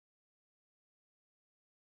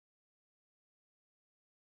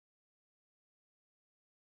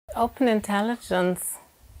Open intelligence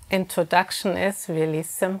introduction is really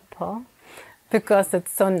simple because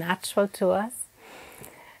it's so natural to us.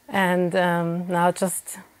 And now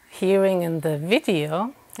just hearing in the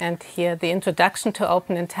video and here the introduction to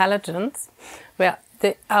open intelligence, where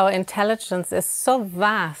our intelligence is so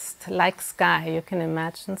vast, like sky. You can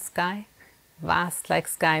imagine sky, vast like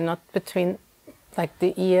sky, not between like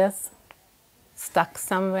the ears, stuck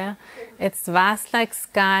somewhere. It's vast like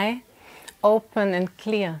sky, open and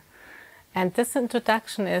clear. And this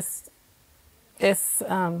introduction is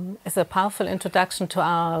a powerful introduction to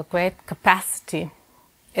our great capacity,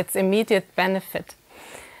 its immediate benefit.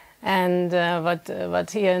 And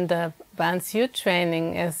what here in the Balanced View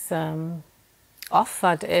training is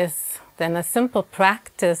offered is then a simple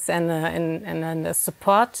practice and a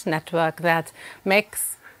support network that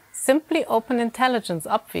makes simply open intelligence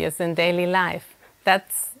obvious in daily life.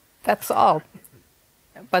 That's all.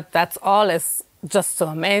 But that's all is just so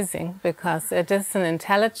amazing because it is an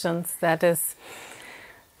intelligence that is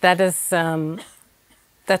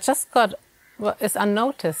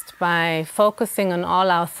unnoticed by focusing on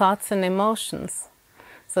all our thoughts and emotions.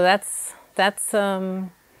 So that's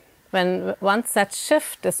when once that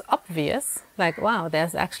shift is obvious, like wow,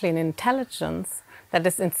 there's actually an intelligence that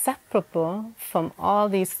is inseparable from all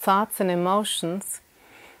these thoughts and emotions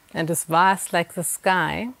and is vast like the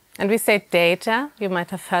sky. And we say data, you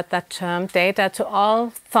might have heard that term, data to all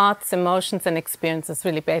thoughts, emotions and experiences,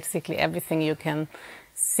 really basically everything you can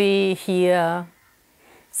see, hear,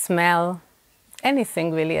 smell,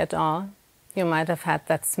 anything really at all. You might have had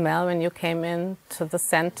that smell when you came in to the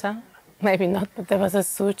center. Maybe not, but there was a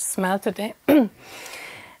sewage smell today.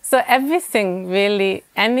 So everything, really,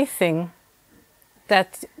 anything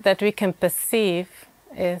that we can perceive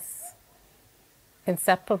is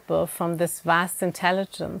inseparable from this vast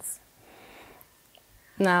intelligence.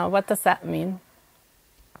 Now, what does that mean?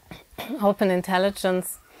 Open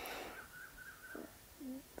intelligence,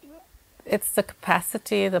 it's the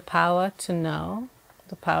capacity, the power to know,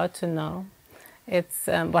 It's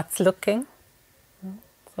what's looking,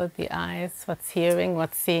 so the eyes, what's hearing,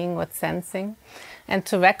 what's seeing, what's sensing. And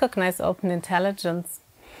to recognize open intelligence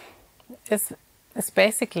is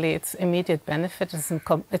basically its immediate benefit,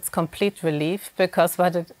 it's complete relief, because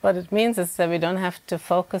what it means is that we don't have to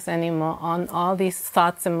focus anymore on all these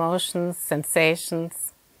thoughts, emotions,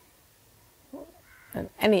 sensations, and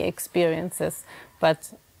any experiences,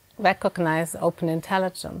 but recognize open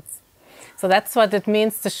intelligence. So that's what it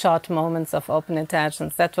means, the short moments of open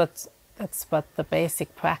intelligence. That's what the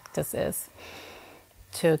basic practice is.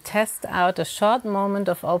 To test out a short moment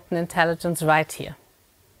of open intelligence right here.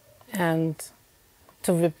 And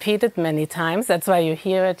to repeat it many times. That's why you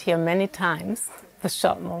hear it here many times, the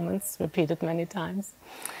short moments repeated many times.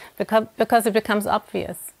 Because it becomes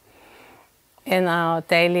obvious in our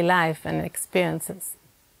daily life and experiences,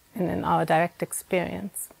 and in our direct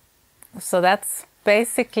experience. So that's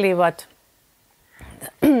basically what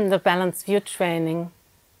the Balanced View training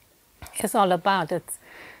is all about. It's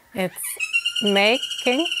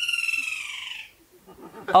making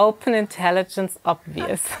open intelligence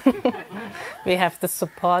obvious. We have the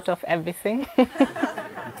support of everything,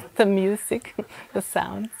 the music, the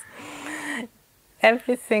sounds.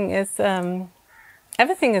 Everything is the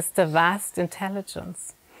vast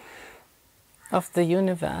intelligence of the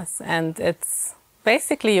universe, and it's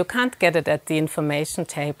basically, you can't get it at the information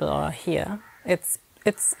table or here. It's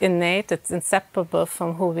innate, it's inseparable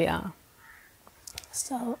from who we are.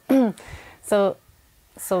 So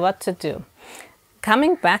what to do?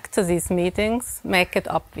 Coming back to these meetings, make it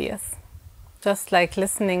obvious. Just like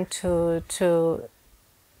listening to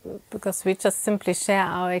because we just simply share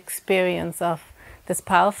our experience of this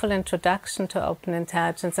powerful introduction to open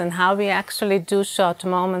intelligence and how we actually do short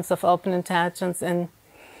moments of open intelligence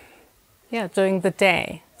during the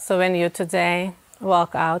day. So when you today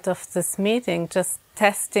walk out of this meeting, just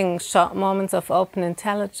testing short moments of open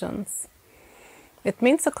intelligence, it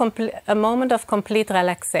means a moment of complete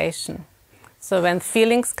relaxation. So when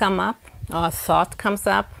feelings come up, or a thought comes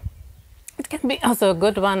up, it can be also a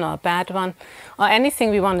good one or a bad one, or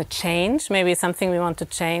anything we want to change, maybe something we want to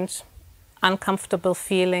change, uncomfortable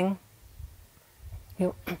feeling,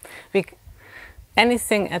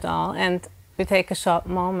 anything at all, and we take a short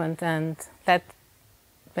moment and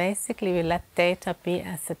basically we let data be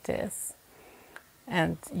as it is.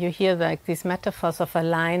 And you hear like these metaphors of a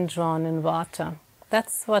line drawn in water.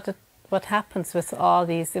 That's what happens with all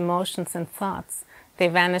these emotions and thoughts. They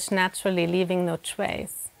vanish naturally, leaving no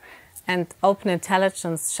trace. And open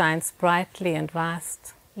intelligence shines brightly and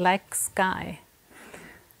vast, like sky.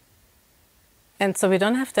 And so we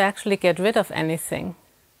don't have to actually get rid of anything.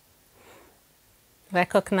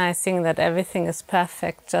 recognizing that everything is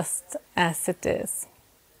perfect just as it is.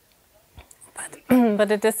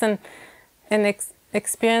 But it is an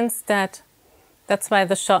experience that's why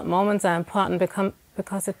the short moments are important,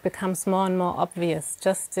 because it becomes more and more obvious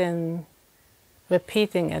just in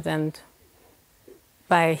repeating it and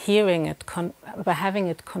by hearing it, by having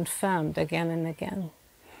it confirmed again and again.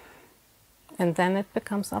 And then it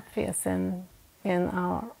becomes obvious in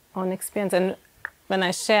our own experience. And when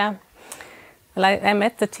I share, like, I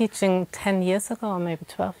met the teaching 10 years ago, or maybe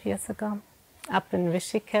 12 years ago, up in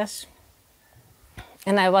Rishikesh.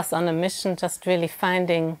 And I was on a mission, just really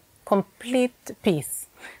finding complete peace,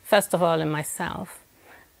 first of all in myself,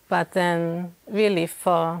 but then really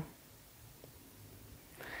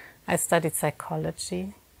I studied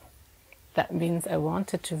psychology. That means I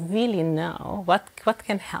wanted to really know what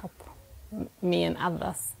can help me and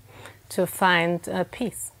others to find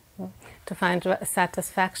peace, to find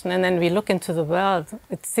satisfaction. And then we look into the world,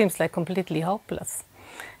 it seems like completely hopeless.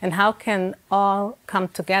 And how can all come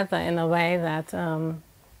together in a way that,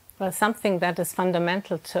 well, something that is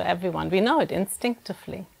fundamental to everyone. We know it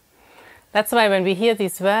instinctively. That's why when we hear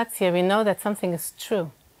these words here, we know that something is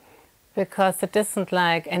true, because it isn't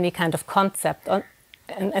like any kind of concept,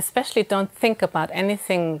 and especially don't think about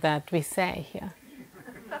anything that we say here.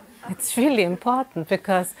 It's really important,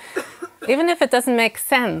 because even if it doesn't make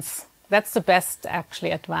sense, that's the best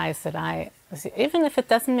actually advice that even if it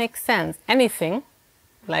doesn't make sense, anything,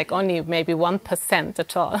 like only maybe 1%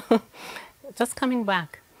 at all, just coming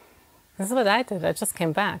back. This is what I did. I just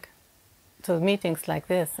came back to meetings like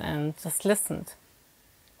this and just listened.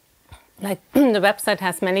 Like the website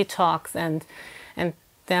has many talks and there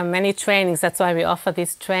are many trainings. That's why we offer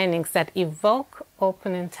these trainings that evoke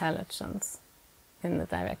open intelligence in the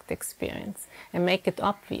direct experience and make it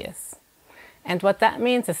obvious. And what that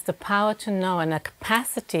means is the power to know, and a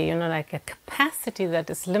capacity, like a capacity that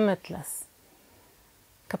is limitless.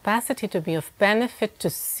 Capacity to be of benefit, to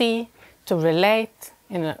see, to relate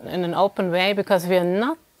in an open way, because we are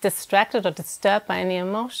not distracted or disturbed by any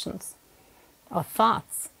emotions or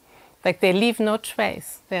thoughts. Like they leave no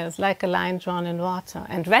trace. There's like a line drawn in water.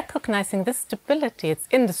 And recognizing this stability, it's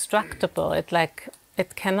indestructible.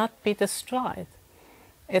 It cannot be destroyed.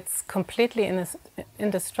 It's completely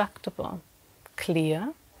indestructible.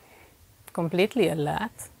 Clear, completely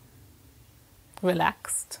alert,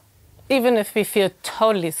 relaxed. Even if we feel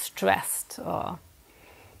totally stressed or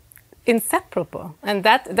inseparable. And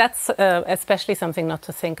that's especially something not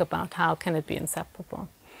to think about. How can it be inseparable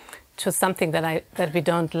to something that we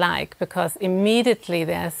don't like? Because immediately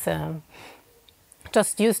there's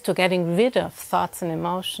just used to getting rid of thoughts and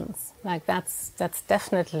emotions. Like that's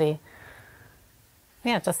definitely,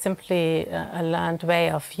 yeah, just simply a learned way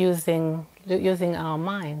of using our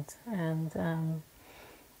mind. And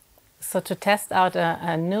so to test out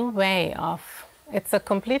a new way of, it's a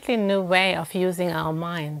completely new way of using our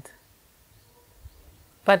mind.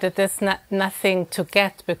 But it is nothing to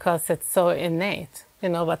get, because it's so innate.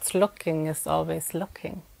 What's looking is always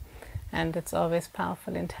looking. And it's always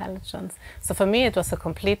powerful intelligence. So for me, it was a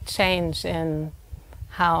complete change in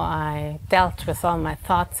how I dealt with all my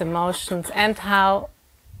thoughts, emotions, and how,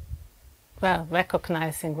 well,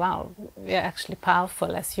 recognizing, wow, we're actually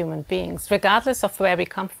powerful as human beings, regardless of where we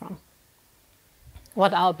come from,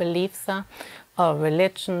 what our beliefs are, our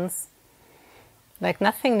religions. Like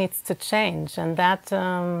nothing needs to change, and that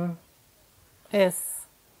it's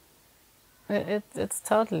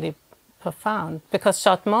totally profound. Because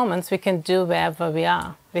short moments we can do wherever we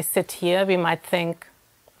are. We sit here, we might think,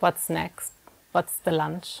 what's next? What's the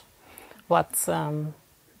lunch? What will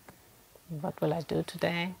I do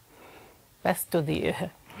today? Let's do the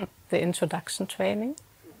introduction training.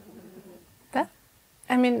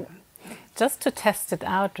 Just to test it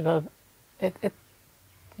out,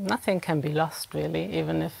 nothing can be lost really,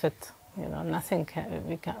 even if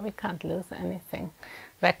we can't lose anything.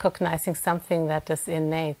 Recognizing something that is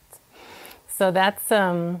innate. So that's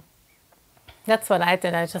what I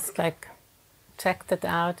did. I just checked it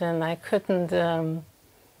out, and I couldn't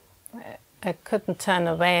turn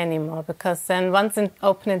away anymore, because then once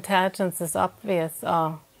open intelligence is obvious,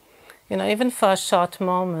 or even for a short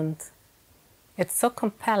moment, it's so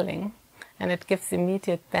compelling and it gives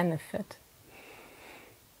immediate benefit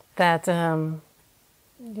that you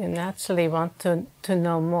naturally want to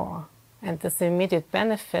know more. And this immediate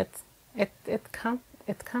benefit, it can't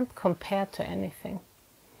compare to anything.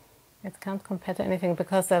 It can't compare to anything,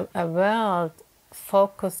 because a world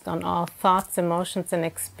focused on all thoughts, emotions, and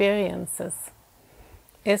experiences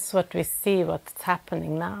is what we see, what's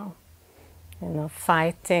happening now.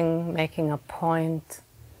 Fighting, making a point,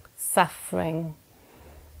 suffering,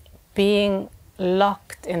 being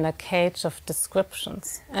locked in a cage of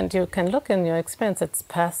descriptions. And you can look in your experience, it's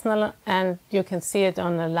personal, and you can see it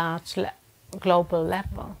on a large global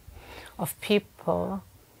level of people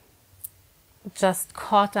just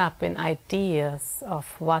caught up in ideas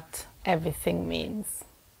of what everything means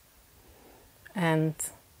and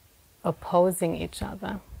opposing each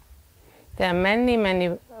other. There are many,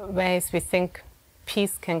 many ways we think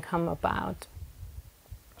peace can come about,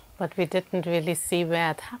 but we didn't really see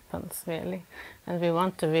where it happens, really. And we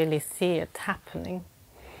want to really see it happening.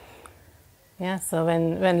 Yeah, so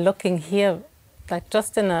when looking here, like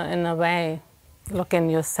just in a way, look in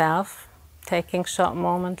yourself, taking short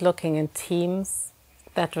moment, looking in teams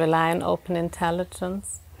that rely on open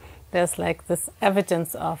intelligence. There's like this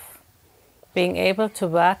evidence of being able to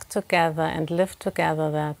work together and live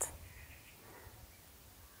together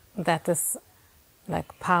that is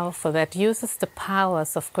like powerful, that uses the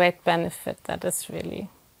powers of great benefit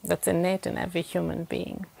that's innate in every human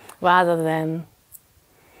being, rather than,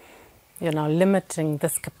 limiting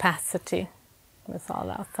this capacity with all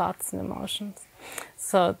our thoughts and emotions.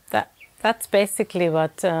 So that's basically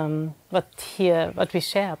what we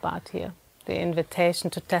share about here, the invitation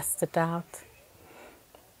to test it out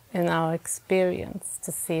in our experience,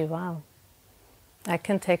 to see, wow, I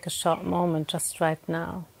can take a short moment just right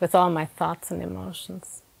now with all my thoughts and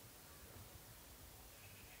emotions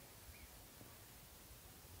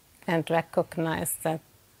and recognize that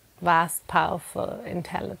vast, powerful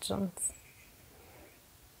intelligence.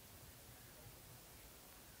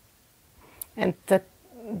 And the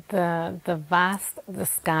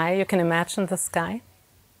sky, you can imagine the sky.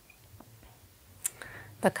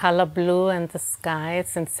 The color blue and the sky,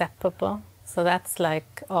 it's inseparable. So that's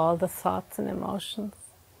like all the thoughts and emotions.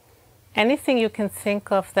 Anything you can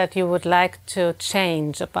think of that you would like to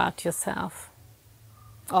change about yourself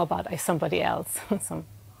or about somebody else.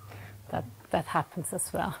 that happens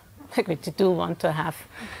as well. Like we do want to have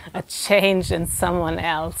a change in someone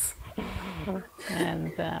else.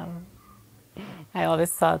 And I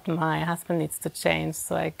always thought my husband needs to change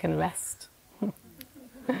so I can rest.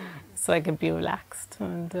 So I can be relaxed.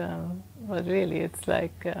 And but really it's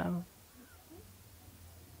like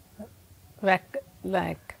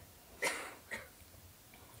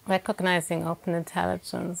recognizing open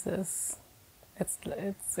intelligence is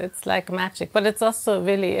it's like magic, but it's also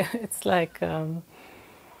really it's like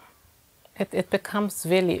it becomes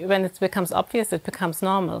really, when it becomes obvious, it becomes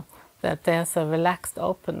normal that there's a relaxed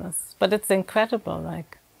openness. But it's incredible,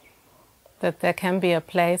 like that there can be a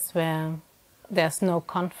place where there's no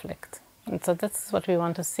conflict, and so that's what we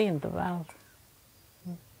want to see in the world.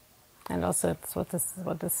 And also it's what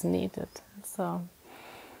is needed. So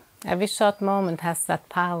every short moment has that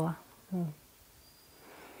power.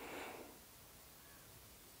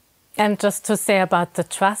 And just to say about the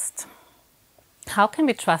trust, how can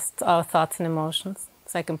we trust our thoughts and emotions?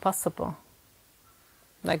 It's like impossible.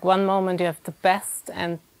 Like one moment you have the best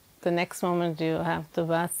and the next moment you have the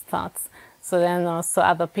worst thoughts. So then also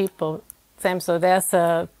other people, same. So there's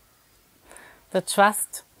the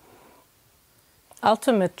trust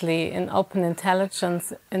ultimately in open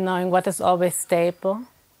intelligence, in knowing what is always stable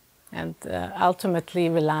and ultimately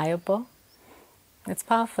reliable. It's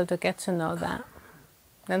powerful to get to know that.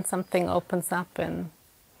 Then something opens up in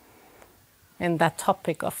that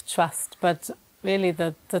topic of trust. But really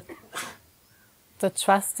the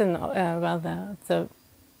trust in,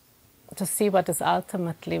 to see what is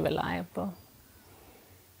ultimately reliable.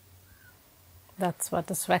 That's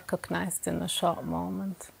what is recognized in a short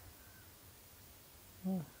moment.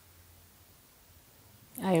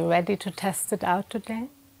 Are you ready to test it out today?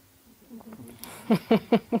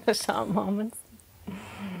 The short moments.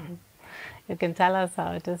 You can tell us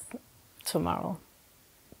how it is tomorrow.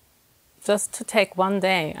 Just to take one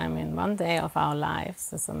day, I mean, one day of our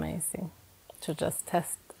lives is amazing. To just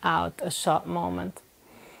test out a short moment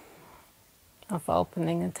of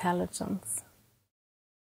opening intelligence.